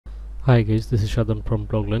Hi guys, this is Shadan from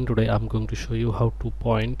Blogland. Today I'm going to show you how to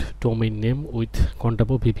point domain name with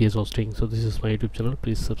Contabo VPS hosting. So this is my YouTube channel,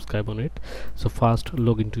 please subscribe on it. So first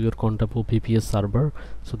log into your Contabo VPS server.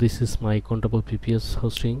 So this is my Contabo VPS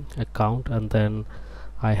hosting account, and then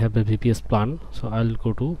I have a VPS plan. So I'll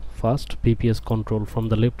go to first VPS control from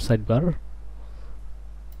the left sidebar,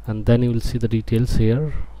 and then you will see the details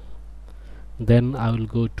here. Then I will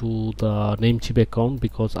go to the Namecheap account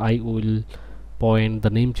because I will point the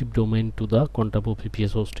Namecheap domain to the Contabo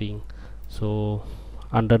VPS hosting. So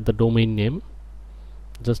under the domain name,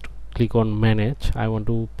 just click on manage. I want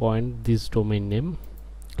to point this domain name.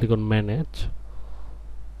 Click on manage,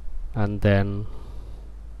 and then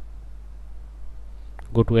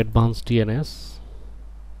go to advanced DNS.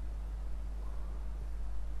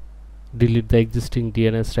 Delete the existing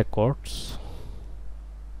DNS records.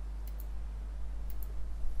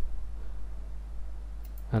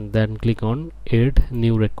 And then click on add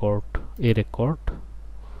new record, a record,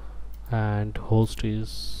 and host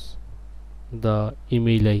is the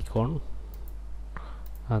email icon,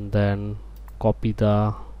 and then copy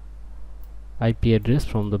the IP address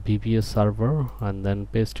from the VPS server and then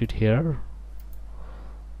paste it here,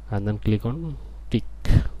 and then click on tick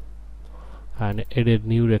and add a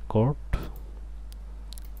new record,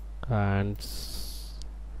 and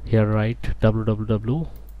here write www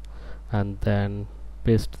and then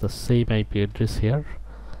paste the same IP address here,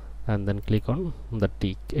 and then click on the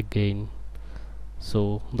tick again.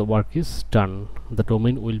 So the work is done. The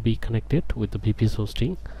domain will be connected with the VPS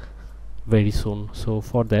hosting very soon. So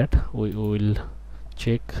for that we will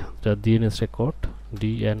check the DNS record,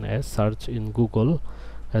 DNS search in Google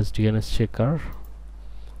as DNS checker,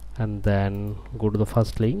 and then go to the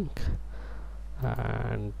first link,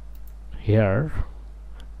 and here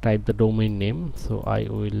type the domain name. So I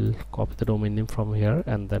will copy the domain name from here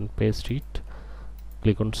and then paste it.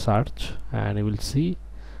 Click on search, and you will see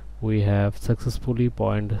we have successfully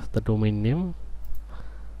pointed the domain name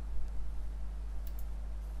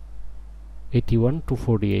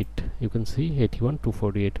 81.248. You can see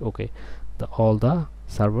 81.248. okay, all the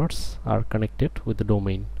servers are connected with the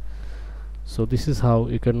domain. So this is how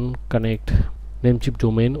you can connect Namecheap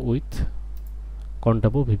domain with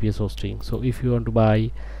Contabo VPS hosting. So if you want to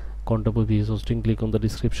buy Contabo VPS hosting, click on the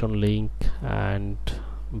description link and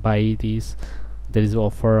buy these. There is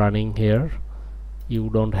offer running here.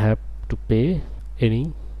 You don't have to pay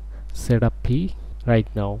any setup fee right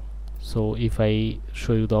now. So if I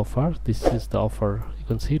show you the offer, this is the offer. You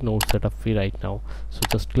can see no setup fee right now. So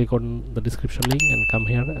just click on the description link and come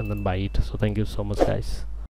here and then buy it. So thank you so much guys.